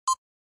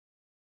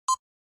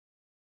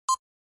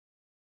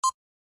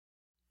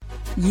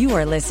You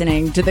are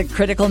listening to the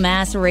Critical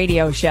Mass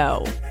Radio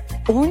Show,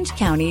 Orange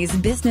County's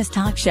business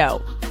talk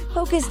show,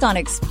 focused on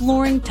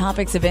exploring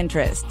topics of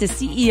interest to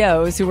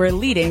CEOs who are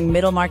leading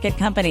middle market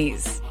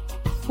companies.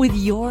 With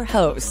your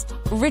host,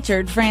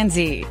 Richard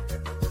Franzi.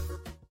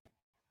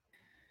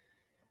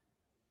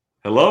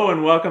 Hello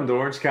and welcome to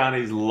Orange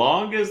County's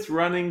longest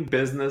running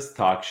business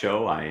talk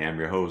show. I am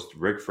your host,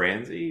 Rick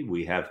Franzi.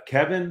 We have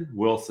Kevin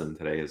Wilson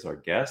today as our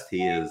guest.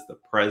 He is the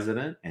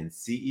president and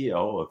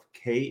CEO of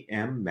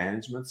KM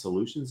Management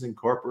Solutions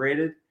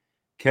Incorporated.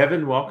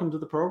 Kevin, welcome to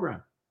the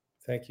program.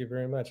 Thank you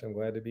very much. I'm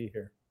glad to be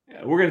here.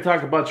 We're going to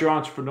talk about your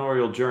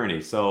entrepreneurial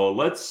journey. So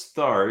let's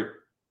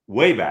start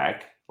way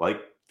back,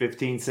 like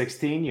 15,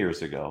 16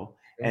 years ago,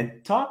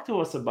 and talk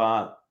to us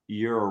about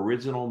your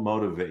original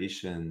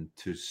motivation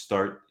to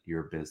start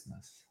your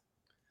business.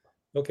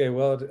 Okay,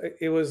 well,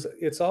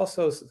 it's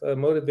also a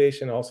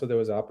motivation. Also, there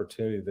was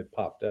opportunity that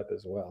popped up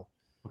as well.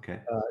 Okay.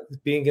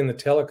 Being in the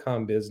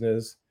telecom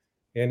business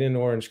and in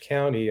Orange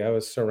County, I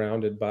was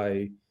surrounded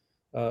by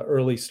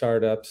early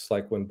startups,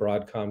 like when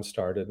Broadcom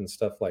started and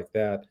stuff like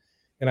that.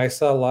 And I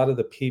saw a lot of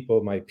the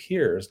people, my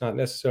peers, not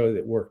necessarily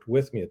that worked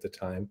with me at the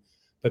time,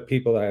 but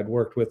people that I had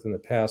worked with in the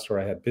past or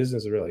I had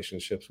business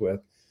relationships with.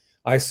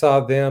 I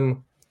saw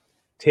them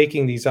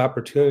taking these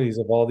opportunities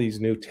of all these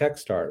new tech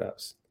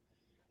startups.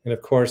 And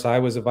of course, I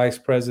was a vice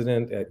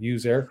president at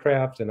Hughes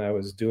Aircraft, and I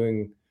was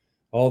doing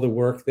all the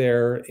work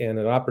there. And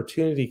an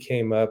opportunity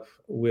came up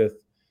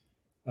with,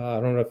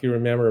 I don't know if you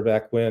remember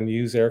back when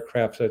Hughes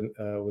Aircraft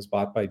was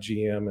bought by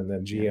GM, and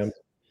then GM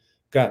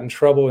got in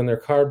trouble in their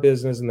car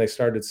business, and they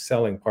started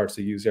selling parts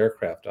of Hughes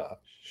Aircraft off.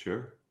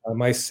 Sure.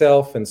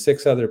 Myself and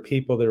 6 other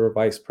people that were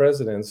vice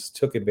presidents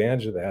took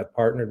advantage of that,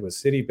 partnered with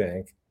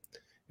Citibank,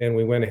 and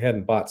we went ahead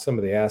and bought some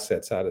of the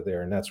assets out of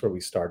there. And that's where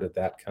we started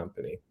that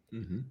company.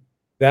 Mm-hmm.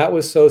 That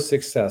was so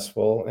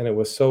successful and it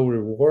was so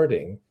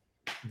rewarding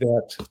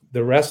that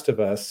the rest of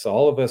us,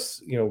 all of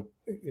us,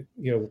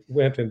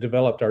 went and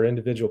developed our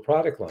individual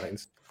product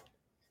lines.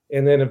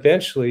 And then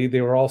eventually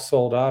they were all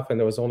sold off and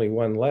there was only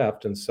one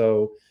left. And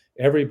so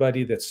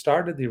everybody that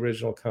started the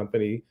original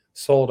company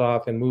sold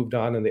off and moved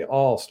on, and they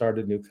all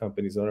started new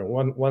companies.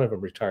 One of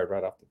them retired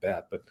right off the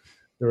bat, but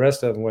the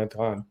rest of them went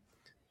on.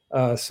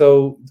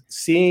 So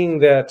seeing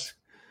that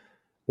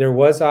there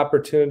was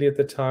opportunity at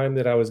the time,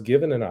 that I was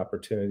given an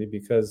opportunity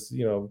because,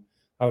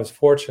 I was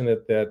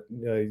fortunate that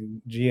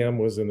GM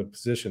was in a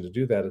position to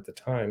do that at the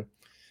time.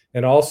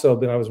 And also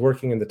then I was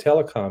working in the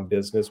telecom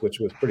business, which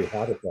was pretty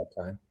hot at that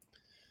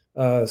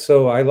time.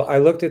 So I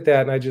looked at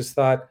that and I just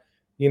thought,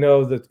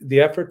 the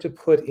effort to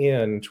put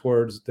in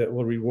towards that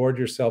will reward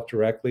yourself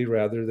directly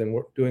rather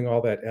than doing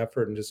all that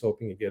effort and just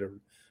hoping you get a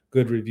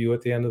good review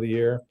at the end of the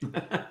year.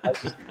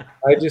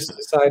 I just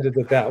decided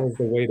that was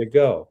the way to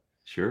go.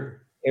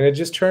 Sure. And it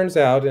just turns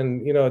out,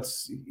 and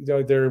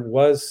there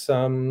was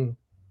some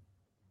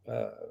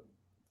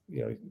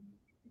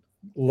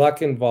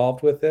luck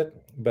involved with it,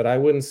 but I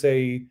wouldn't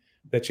say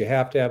that you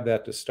have to have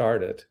that to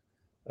start it.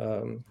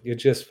 It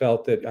just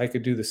felt that I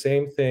could do the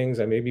same things.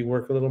 I maybe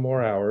work a little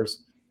more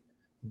hours,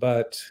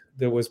 but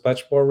there was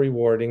much more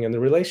rewarding, and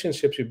the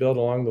relationships you build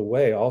along the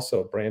way,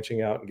 also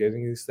branching out and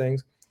getting these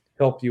things,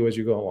 help you as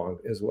you go along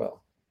as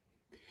well.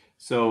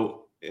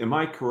 So am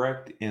I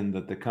correct in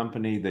that the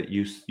company that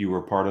you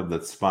were part of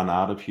that spun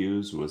out of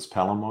Hughes was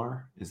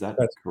Palomar? Is that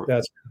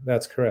correct?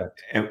 That's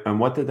correct. And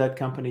what did that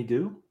company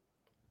do?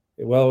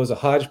 Well, it was a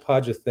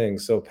hodgepodge of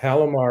things. So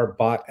Palomar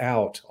bought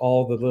out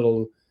all the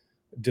little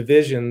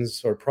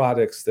divisions or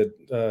products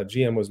that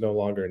GM was no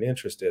longer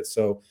interested.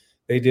 So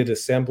they did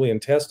assembly and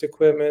test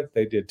equipment.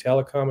 They did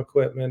telecom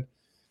equipment.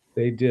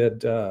 They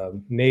did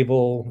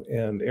naval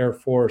and Air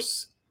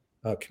Force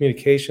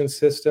communication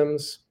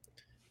systems.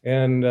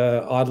 And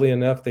oddly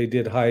enough, they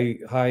did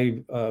high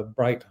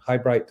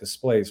bright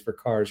displays for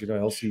cars,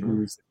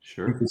 LCDs.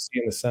 Sure. You could see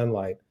in the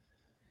sunlight.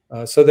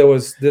 So there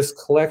was this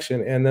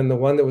collection. And then the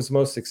one that was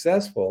most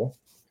successful,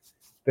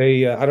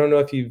 I don't know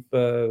if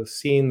you've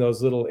seen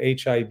those little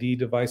HID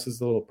devices,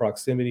 the little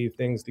proximity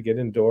things to get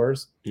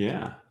indoors.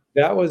 Yeah.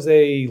 That was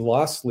a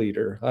loss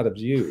leader out of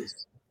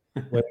Hughes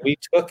when we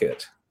took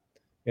it.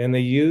 And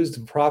they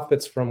used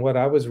profits from what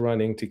I was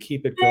running to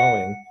keep it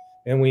going.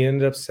 And we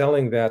ended up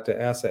selling that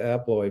to Assa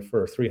Abloy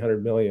for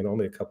 $300 million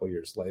only a couple of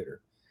years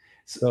later.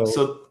 So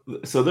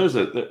there's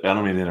I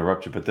don't mean to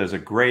interrupt you, but there's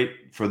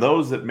for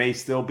those that may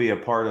still be a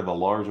part of a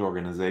large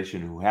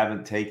organization who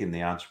haven't taken the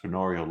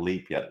entrepreneurial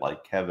leap yet,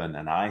 like Kevin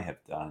and I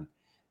have done,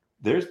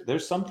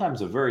 there's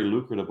sometimes a very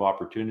lucrative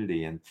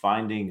opportunity in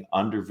finding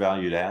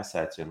undervalued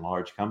assets in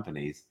large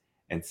companies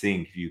and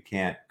seeing if you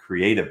can't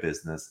create a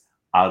business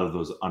out of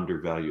those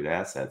undervalued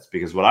assets.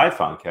 Because what I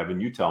found,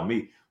 Kevin, you tell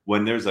me,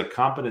 when there's a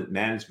competent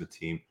management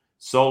team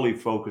solely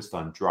focused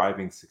on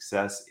driving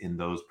success in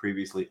those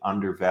previously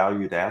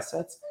undervalued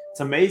assets, it's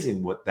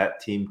amazing what that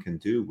team can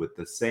do with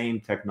the same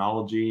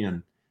technology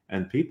and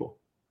people.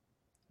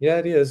 Yeah,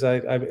 it is.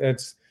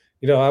 It's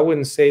I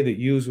wouldn't say that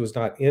Hughes was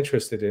not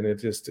interested in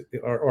it,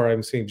 or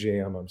I'm saying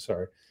GM, I'm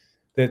sorry,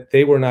 that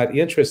they were not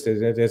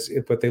interested in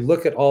it. But they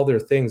look at all their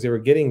things. They were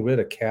getting rid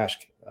of cash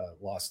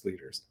loss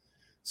leaders.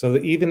 So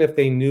that even if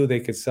they knew they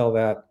could sell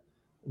that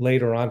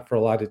later on for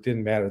a lot, it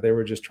didn't matter. They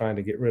were just trying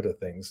to get rid of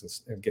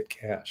things and get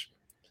cash.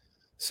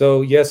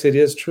 So yes, it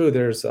is true.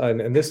 There's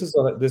and this is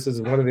one of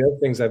the other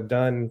things I've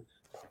done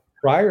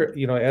prior,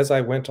 as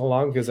I went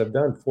along, because I've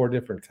done 4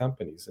 different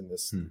companies in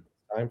this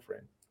time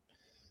frame,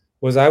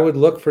 was I would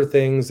look for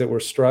things that were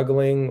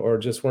struggling or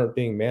just weren't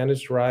being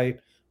managed right,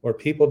 or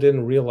people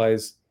didn't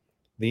realize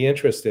the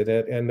interest in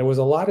it. And there was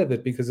a lot of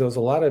it because there was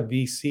a lot of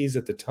VCs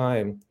at the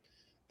time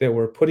that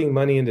were putting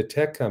money into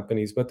tech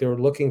companies, but they were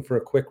looking for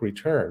a quick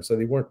return. So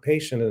they weren't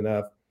patient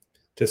enough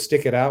to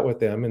stick it out with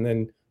them. And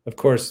then, of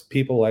course,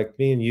 people like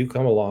me and you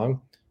come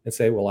along and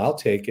say, well, I'll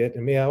take it.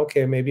 And yeah,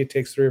 okay, maybe it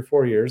takes 3 or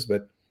 4 years,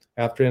 but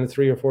after in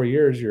 3 or 4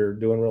 years, you're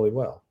doing really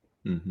well.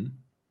 Mm-hmm.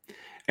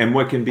 And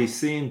what can be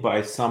seen by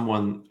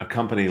a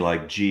company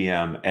like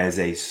GM as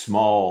a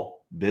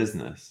small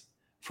business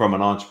from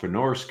an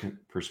entrepreneur's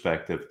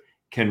perspective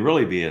can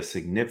really be a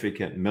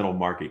significant middle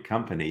market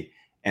company.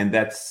 And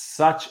that's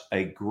such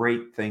a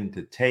great thing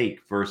to take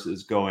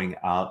versus going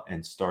out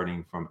and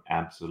starting from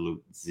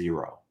absolute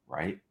zero,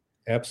 right?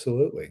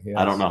 Absolutely. Yes.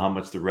 I don't know how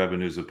much the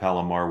revenues of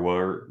Palomar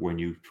were when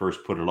you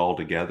first put it all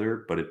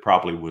together, but it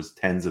probably was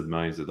tens of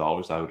millions of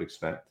dollars, I would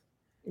expect.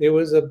 It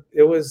was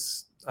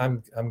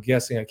I'm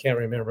guessing, I can't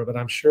remember, but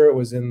I'm sure it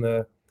was in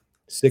the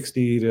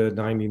 60 to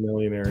 90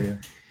 million area.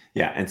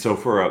 Yeah. And so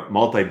for a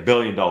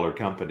multi-billion-dollar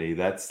company,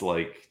 that's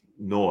like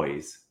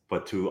noise.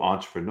 But to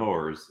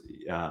entrepreneurs,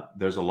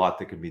 there's a lot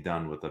that can be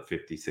done with a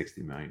 $50-60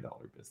 million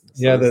business.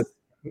 So yeah.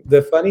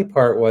 The funny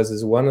part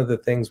is one of the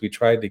things we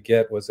tried to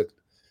get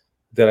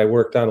that I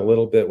worked on a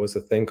little bit was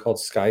a thing called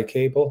Sky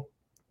Cable.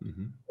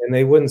 Mm-hmm. And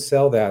they wouldn't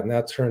sell that. And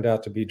that turned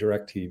out to be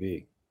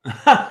DirecTV.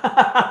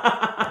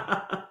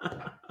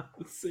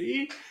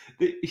 See,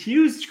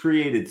 Hughes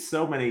created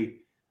so many.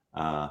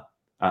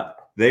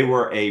 They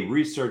were a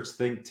research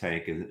think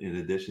tank in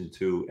addition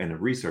to, and a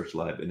research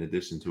lab in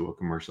addition to a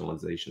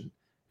commercialization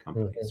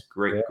company. Mm-hmm. It's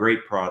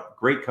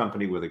great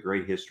company with a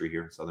great history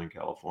here in Southern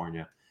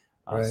California.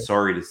 Right.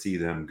 Sorry to see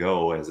them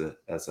go as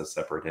a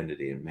separate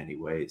entity in many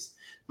ways.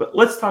 But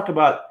let's talk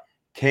about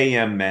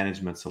KM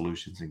Management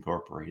Solutions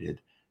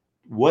Incorporated.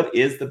 What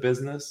is the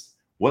business?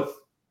 What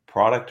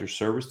product or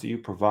service do you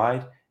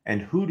provide?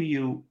 And who do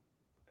you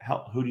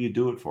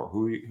do it for?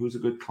 Who's a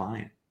good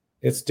client?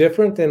 It's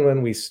different than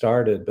when we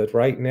started, but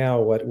right now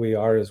what we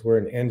are is we're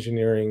an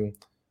engineering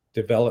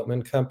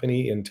development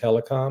company in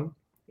telecom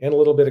and a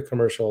little bit of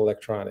commercial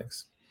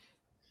electronics.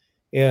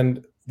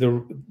 And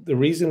the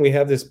reason we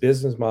have this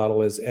business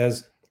model is,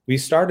 as we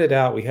started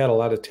out, we had a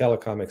lot of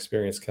telecom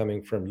experience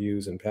coming from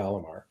Hughes and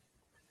Palomar.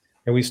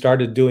 And we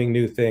started doing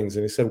new things.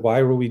 And we said,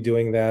 why were we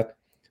doing that?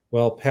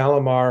 Well,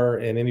 Palomar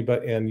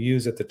and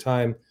Hughes at the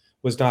time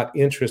was not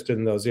interested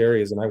in those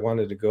areas, and I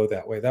wanted to go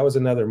that way. That was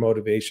another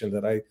motivation,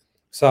 that I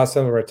saw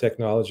some of our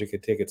technology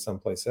could take it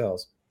someplace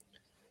else.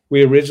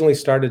 We originally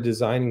started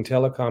designing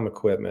telecom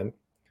equipment,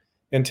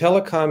 and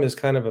telecom is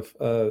kind of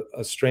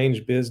a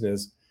strange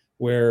business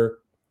where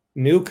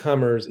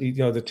newcomers, the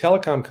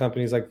telecom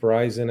companies like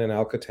Verizon and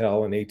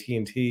Alcatel and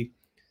AT&T,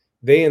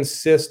 they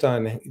insist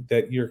on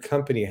that your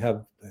company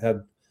have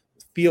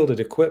fielded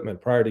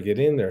equipment prior to get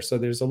in there. So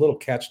there's a little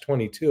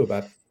catch-22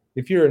 about,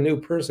 if you're a new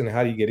person,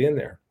 how do you get in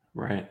there?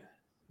 Right.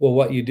 Well,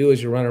 what you do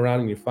is you run around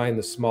and you find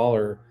the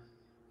smaller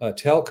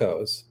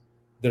telcos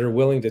that are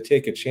willing to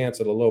take a chance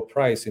at a low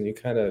price, and you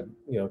kind of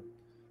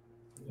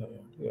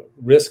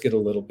risk it a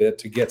little bit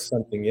to get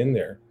something in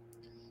there.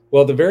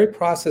 Well, the very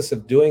process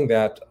of doing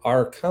that,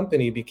 our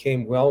company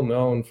became well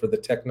known for the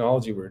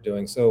technology we were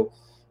doing. So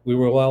we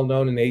were well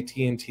known in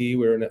AT&T.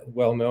 We were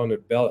well known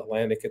at Bell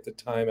Atlantic at the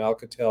time,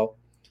 Alcatel,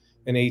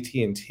 and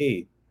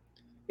AT&T.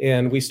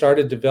 And we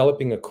started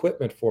developing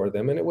equipment for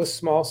them, and it was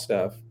small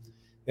stuff.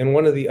 And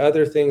one of the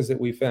other things that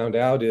we found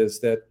out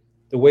is that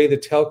the way the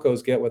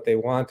telcos get what they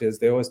want is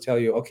they always tell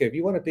you, okay, if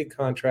you want a big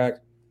contract,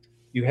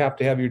 you have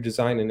to have your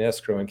design in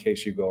escrow in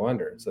case you go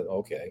under. So,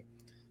 okay.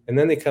 And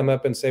then they come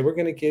up and say, we're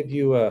going to give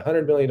you a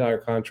 $100 million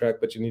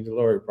contract, but you need to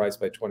lower your price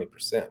by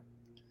 20%.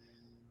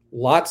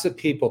 Lots of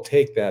people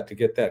take that to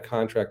get that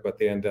contract, but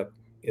they end up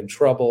in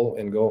trouble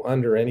and go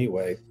under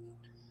anyway.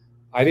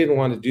 I didn't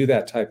want to do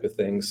that type of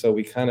thing. So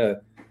we kind of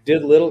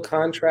did little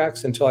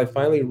contracts until I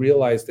finally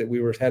realized that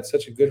we had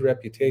such a good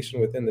reputation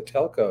within the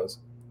telcos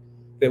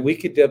that we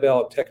could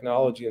develop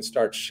technology and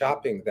start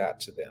shopping that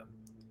to them.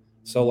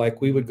 So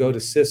like we would go to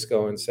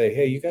Cisco and say,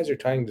 hey, you guys are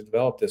trying to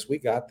develop this. We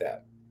got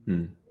that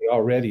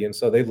already. And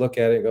so they look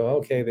at it and go,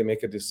 okay, they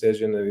make a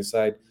decision and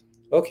decide,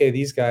 okay,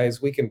 these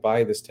guys, we can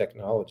buy this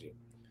technology.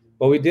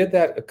 Well, we did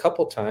that a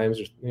couple times,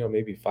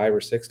 maybe 5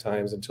 or 6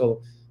 times,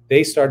 until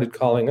they started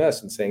calling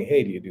us and saying,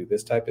 hey, do you do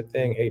this type of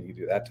thing? Hey, do you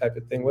do that type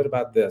of thing? What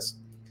about this?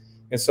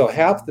 And so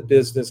half the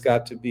business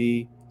got to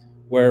be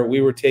where we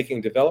were taking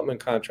development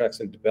contracts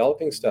and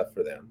developing stuff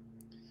for them.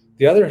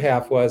 The other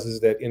half is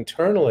that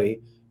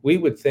internally, we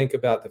would think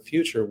about the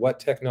future, what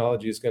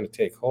technology is going to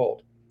take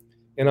hold.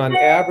 And on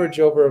average,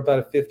 over about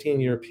a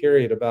 15-year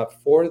period,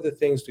 about 4 of the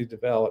things we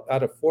developed,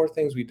 out of 4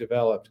 things we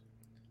developed,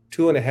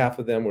 2.5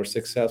 of them were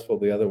successful.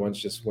 The other ones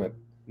just went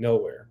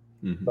nowhere.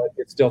 but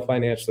it still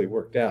financially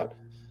worked out.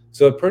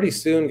 So it pretty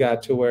soon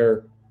got to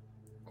where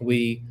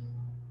we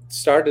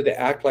started to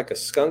act like a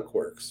skunk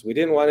works. We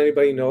didn't want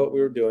anybody to know what we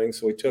were doing,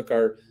 so we took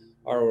our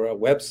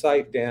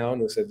website down.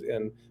 We said,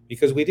 and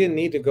because we didn't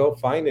need to go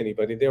find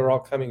anybody, they were all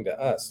coming to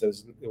us.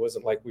 It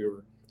wasn't like we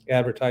were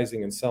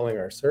advertising and selling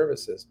our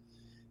services.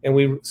 And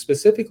we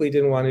specifically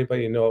didn't want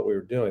anybody to know what we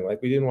were doing.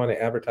 Like, we didn't want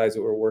to advertise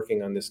that we were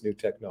working on this new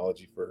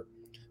technology for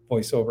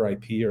voice over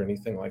IP or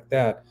anything like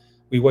that.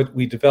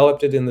 We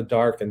developed it in the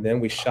dark, and then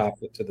we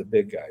shopped it to the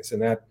big guys.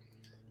 And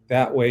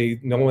that way,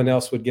 no one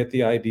else would get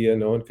the idea,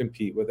 no one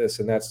compete with us,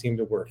 and that seemed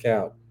to work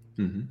out.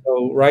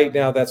 So right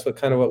now, that's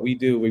what we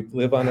do. We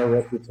live on our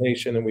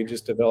reputation, and we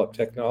just develop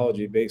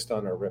technology based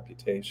on our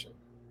reputation.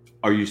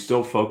 Are you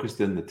still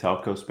focused in the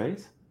telco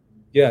space?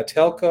 Yeah,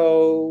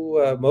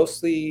 telco,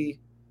 mostly.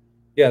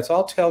 Yeah, it's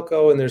all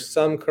telco, and there's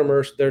some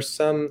commercial. There's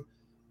some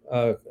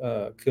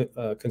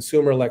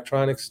consumer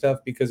electronic stuff,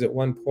 because at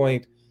one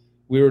point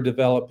we were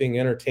developing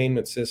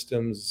entertainment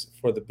systems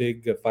for the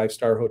big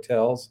 5-star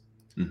hotels.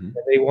 And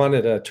they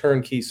wanted a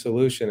turnkey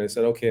solution. I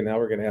said, okay, now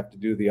we're going to have to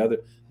do the other.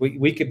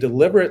 We could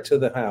deliver it to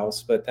the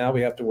house, but now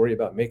we have to worry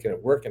about making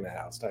it work in the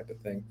house, type of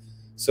thing.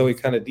 So we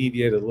kind of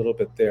deviated a little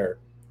bit there.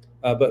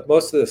 But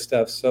most of the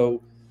stuff,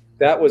 so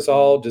that was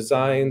all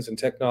designs and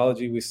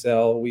technology we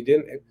sell.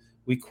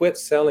 We quit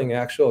selling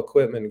actual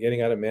equipment and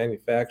getting out of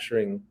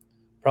manufacturing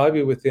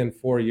probably within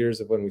 4 years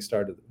of when we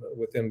started,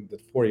 within the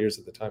 4 years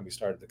of the time we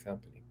started the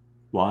company.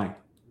 Why?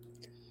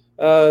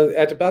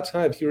 At about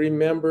time, if you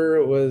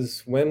remember,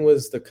 when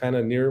was the kind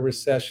of near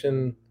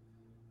recession?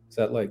 Is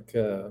that like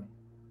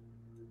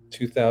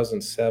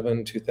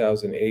 2007,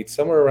 2008,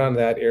 somewhere around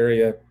that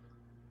area?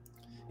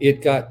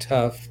 It got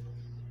tough.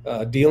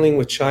 Dealing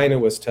with China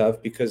was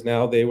tough, because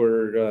now they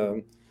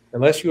were,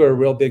 unless you were a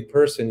real big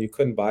person, you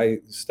couldn't buy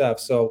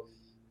stuff. So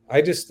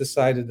I just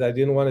decided that I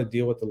didn't want to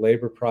deal with the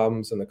labor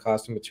problems and the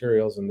cost of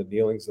materials and the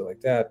dealings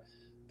like that,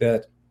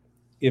 that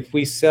if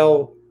we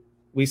sell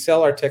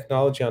our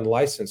technology on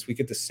license, we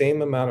get the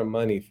same amount of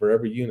money for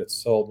every unit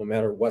sold, no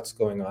matter what's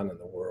going on in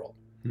the world.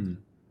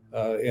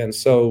 And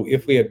so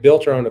if we had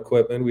built our own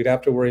equipment, we'd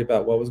have to worry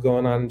about what was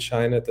going on in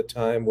China at the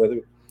time.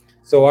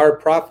 So our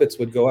profits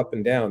would go up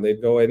and down.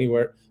 They'd go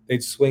anywhere.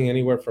 They'd swing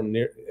anywhere from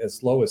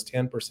as low as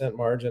 10%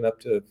 margin up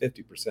to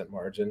 50%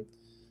 margin.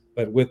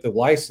 But with the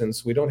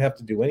license, we don't have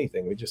to do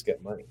anything. We just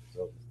get money.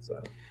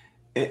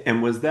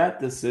 And was that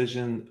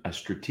decision a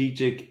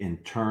strategic,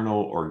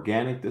 internal,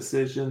 organic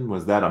decision?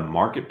 Was that a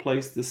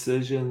marketplace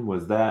decision?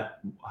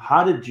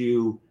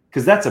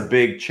 Because that's a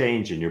big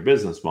change in your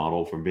business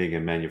model from being a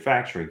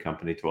manufacturing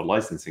company to a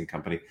licensing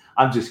company.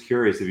 I'm just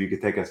curious if you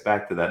could take us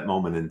back to that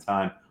moment in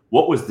time.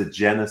 What was the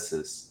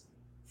genesis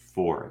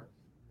for it?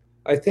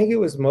 I think it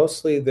was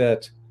mostly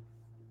that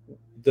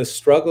the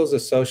struggles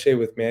associated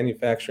with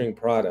manufacturing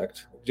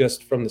product,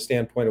 just from the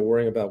standpoint of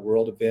worrying about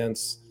world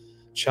events,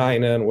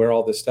 China, and where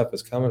all this stuff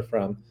is coming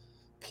from,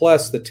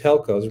 plus the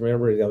telcos.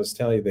 Remember, I was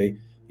telling you,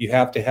 you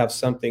have to have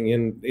something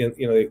in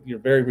you're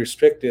very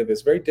restrictive.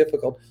 It's very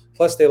difficult.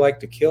 Plus, they like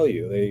to kill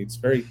you.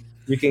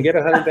 You can get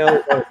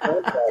 $100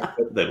 contract.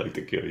 But they like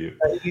to kill you.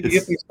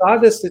 If you saw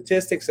the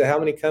statistics of how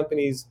many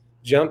companies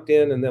jumped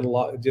in and then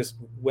just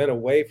went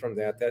away from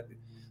that.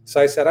 So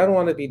I said, I don't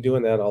want to be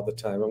doing that all the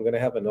time. I'm going to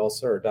have an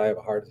ulcer or die of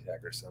a heart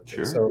attack or something.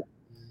 Sure. So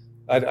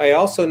I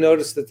also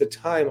noticed at the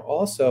time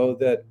also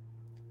that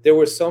there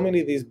were so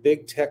many of these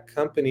big tech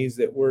companies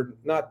that were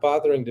not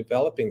bothering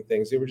developing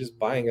things. They were just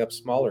buying up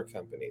smaller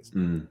companies.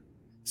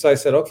 So I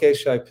said, okay,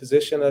 should I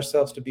position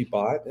ourselves to be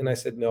bought? And I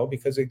said, no,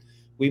 because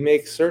we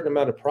make a certain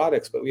amount of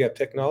products, but we have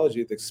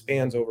technology that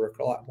expands over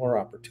a lot more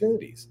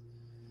opportunities.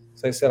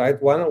 So I said,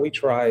 why don't we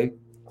try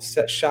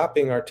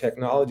shopping our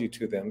technology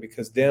to them?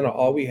 Because then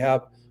all we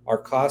have, our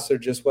costs are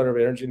just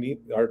whatever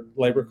our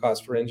labor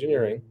costs for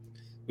engineering.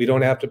 We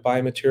don't have to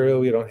buy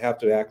material. We don't have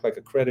to act like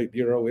a credit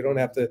bureau. We don't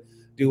have to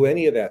do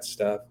any of that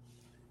stuff.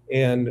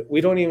 And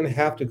we don't even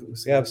have to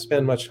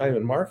spend much time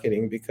in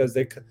marketing, because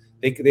they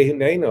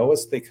know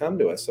us, they come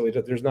to us. So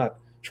there's not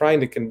trying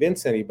to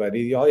convince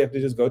anybody. All you have to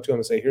do is go to them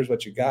and say, here's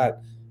what you got,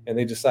 and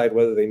they decide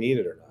whether they need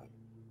it or not.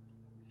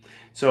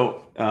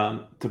 So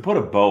to put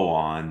a bow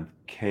on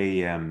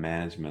KM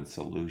Management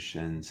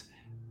Solutions,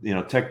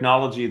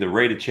 technology, the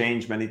rate of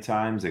change many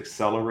times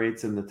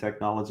accelerates in the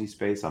technology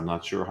space. I'm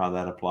not sure how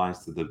that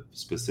applies to the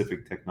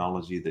specific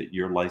technology that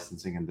you're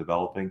licensing and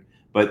developing,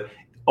 but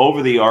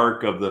over the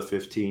arc of the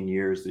 15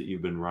 years that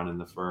you've been running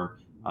the firm,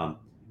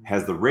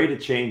 has the rate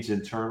of change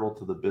internal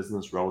to the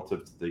business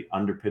relative to the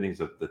underpinnings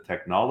of the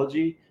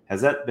technology,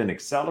 has that been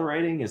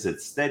accelerating? Is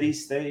it steady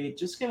state?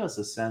 Just give us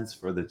a sense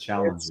for the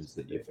challenges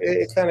that you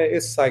face.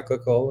 It's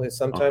cyclical.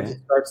 Sometimes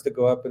it starts to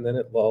go up and then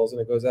it lulls, and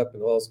it goes up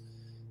and lulls.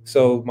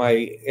 So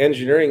my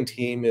engineering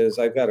team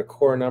I've got a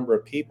core number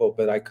of people,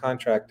 but I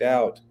contract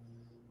out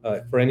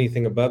for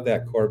anything above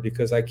that core,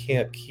 because I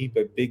can't keep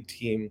a big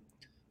team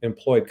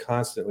employed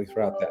constantly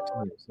throughout that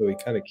time. So we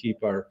kind of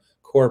keep our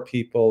core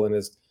people, and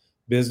as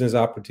business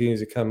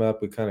opportunities come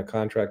up, we kind of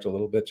contract a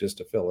little bit just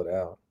to fill it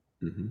out.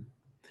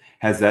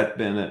 Has that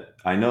been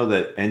I know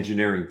that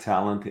engineering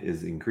talent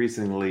is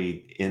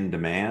increasingly in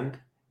demand.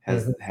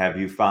 Have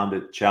you found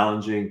it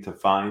challenging to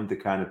find the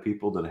kind of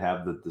people that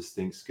have the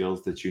distinct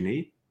skills that you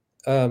need?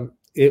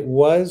 It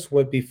was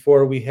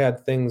before we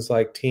had things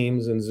like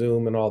Teams and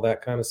Zoom and all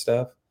that kind of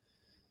stuff.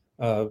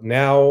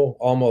 Now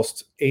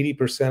almost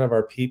 80% of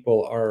our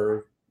people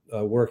are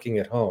working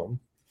at home.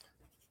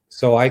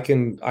 So I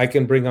can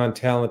bring on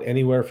talent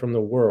anywhere from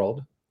the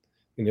world.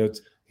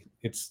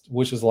 It's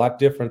which is a lot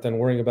different than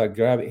worrying about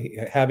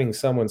having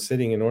someone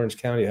sitting in Orange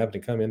County having to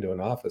come into an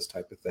office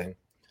type of thing.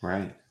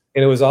 Right.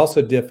 And it was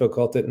also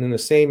difficult that in the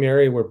same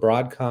area where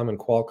Broadcom and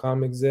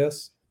Qualcomm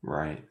exists,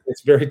 right,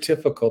 it's very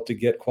difficult to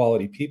get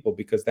quality people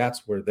because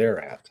that's where they're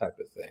at, type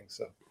of thing.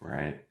 So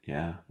right,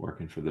 yeah,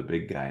 working for the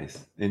big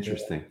guys.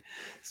 Interesting. Yeah.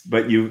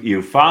 But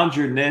you found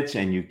your niche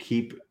and you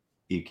keep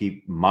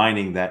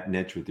mining that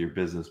niche with your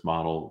business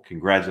model.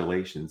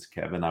 Congratulations,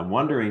 Kevin. I'm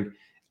wondering,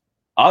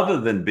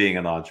 other than being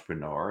an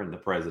entrepreneur and the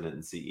president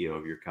and CEO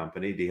of your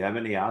company, do you have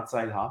any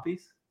outside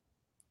hobbies?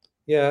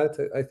 Yeah,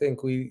 I think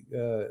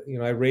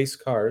I race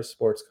cars,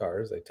 sports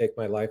cars. I take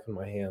my life in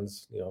my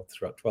hands,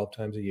 throughout 12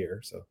 times a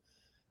year. So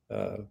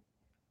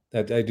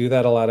that I do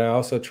that a lot. I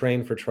also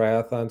train for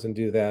triathlons and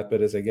do that.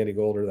 But as I get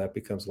older, that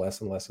becomes less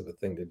and less of a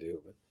thing to do.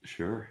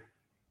 Sure.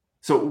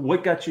 So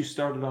what got you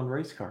started on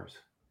race cars?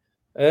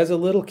 As a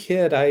little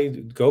kid, I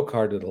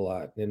go-karted a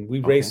lot, and we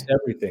raced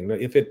everything.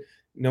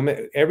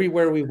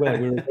 Everywhere we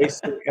went, we were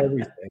racing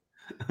everything.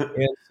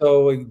 And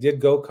so we did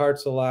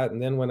go-karts a lot.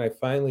 And then when I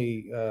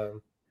finally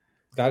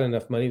got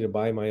enough money to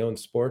buy my own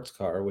sports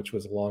car, which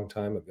was a long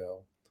time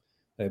ago,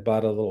 I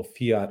bought a little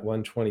Fiat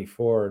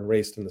 124 and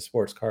raced in the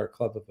Sports Car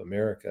Club of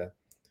America.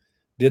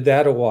 Did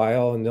that a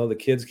while, and the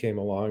kids came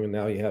along, and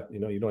now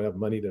you don't have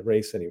money to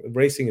race anymore.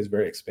 Racing is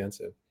very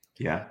expensive.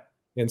 Yeah.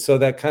 And so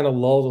that kind of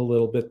lulled a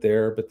little bit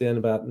there. But then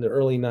about in the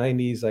early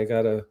 90s, I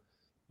got a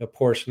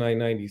Porsche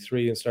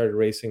 993 and started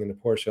racing in the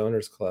Porsche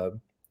Owners Club.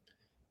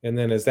 And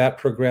then as that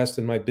progressed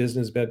and my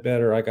business got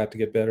better, I got to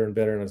get better and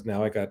better. And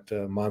now I got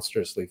a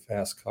monstrously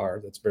fast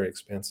car that's very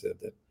expensive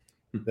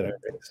that I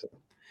race.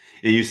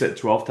 You said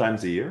 12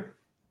 times a year?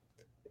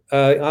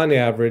 On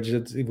average.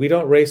 We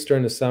don't race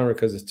during the summer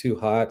because it's too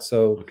hot.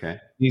 So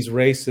these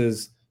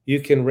races,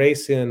 you can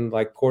race in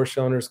like Porsche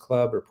Owners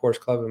Club or Porsche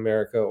Club of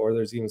America, or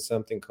there's even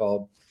something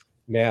called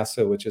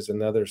NASA, which is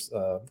another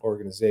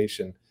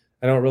organization.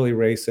 I don't really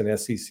race in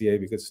SCCA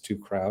because it's too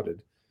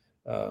crowded.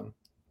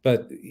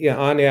 But yeah,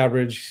 on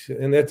average,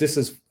 and this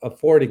is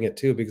affording it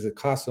too, because it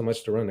costs so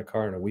much to run a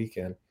car in a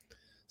weekend.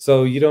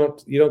 So you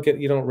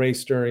don't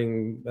race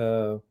during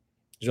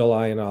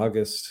July and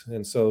August,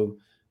 and so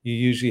you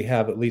usually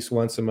have at least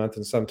once a month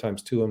and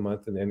sometimes two a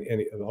month, and then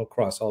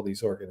across all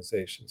these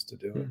organizations to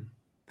do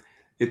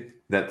it.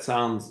 That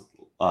sounds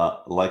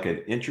like an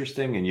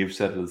interesting, and you've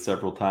said it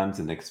several times,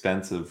 an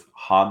expensive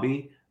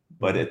hobby.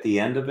 But at the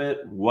end of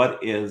it,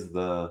 what is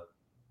the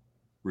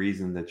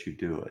reason that you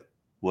do it?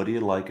 What do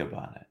you like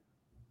about it?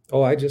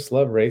 Oh, I just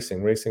love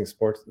racing. Racing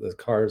sports. The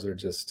cars are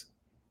just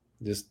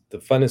the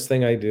funnest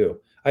thing I do.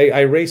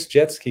 I race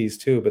jet skis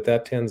too, but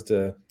that tends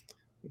to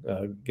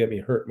get me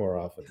hurt more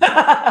often.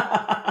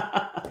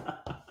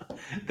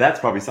 That's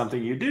probably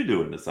something you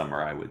do in the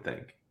summer, I would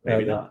think.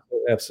 Maybe not.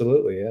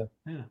 Absolutely, yeah.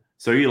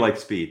 So you like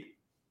speed?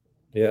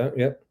 Yeah.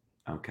 Yep.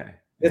 Okay.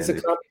 It's a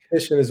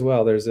competition as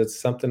well. It's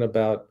something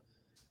about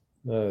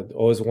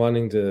always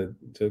wanting to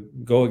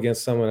go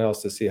against someone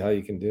else to see how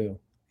you can do.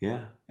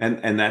 Yeah.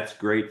 And that's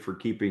great for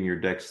keeping your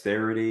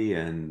dexterity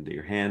and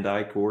your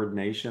hand-eye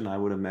coordination, I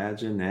would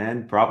imagine,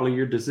 and probably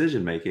your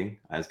decision making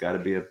has got to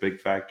be a big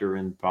factor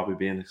in probably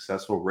being a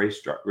successful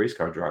race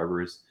car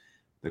driver, is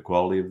the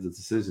quality of the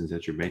decisions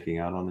that you're making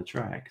out on the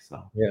track.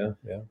 So yeah,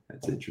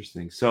 that's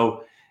interesting.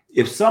 So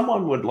if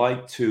someone would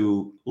like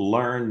to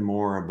learn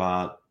more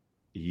about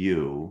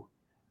you,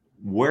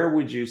 where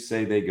would you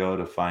say they go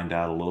to find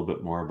out a little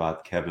bit more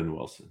about Kevin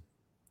Wilson?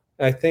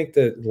 I think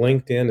that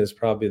LinkedIn is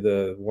probably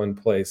the one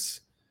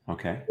place.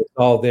 Okay. It's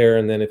all there.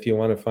 And then if you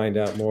want to find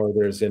out more,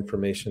 there's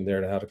information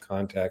there to how to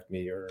contact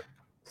me or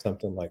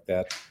something like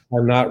that.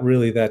 I'm not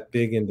really that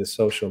big into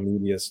social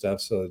media stuff,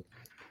 so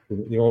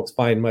you won't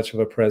find much of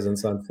a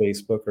presence on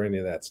Facebook or any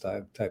of that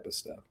type of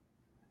stuff.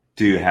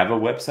 Do you have a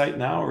website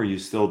now, or are you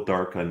still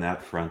dark on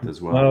that front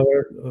as well? No,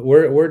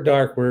 we're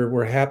dark.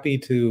 We're happy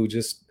to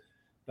just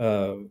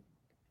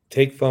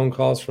take phone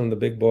calls from the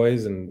big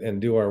boys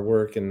and do our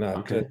work and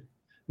not.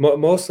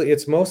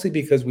 It's mostly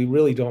because we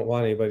really don't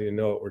want anybody to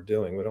know what we're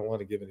doing. We don't want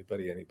to give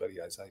anybody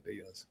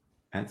ideas.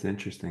 That's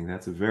interesting.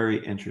 That's a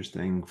very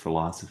interesting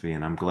philosophy,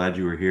 and I'm glad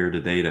you were here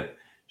today to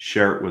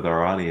share it with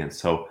our audience.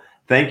 So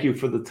thank you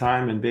for the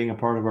time and being a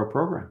part of our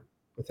program.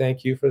 Well,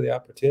 thank you for the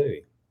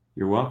opportunity.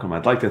 You're welcome.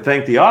 I'd like to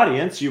thank the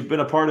audience. You've been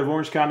a part of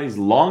Orange County's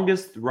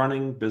longest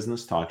running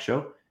business talk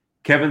show.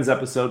 Kevin's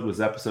episode was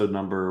episode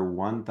number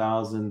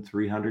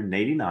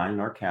 1389 in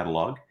our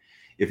catalog.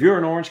 If you're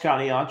an Orange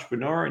County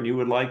entrepreneur and you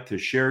would like to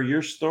share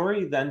your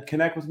story, then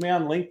connect with me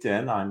on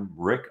LinkedIn. I'm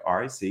Rick,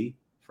 R-I-C,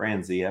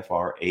 Franzi,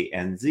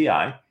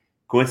 F-R-A-N-Z-I.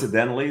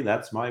 Coincidentally,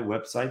 that's my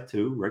website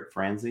too,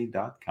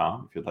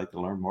 rickfranzi.com, if you'd like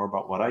to learn more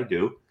about what I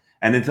do.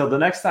 And until the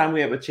next time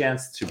we have a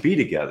chance to be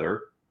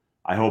together,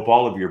 I hope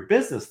all of your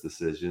business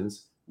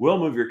decisions will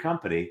move your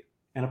company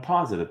in a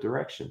positive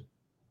direction.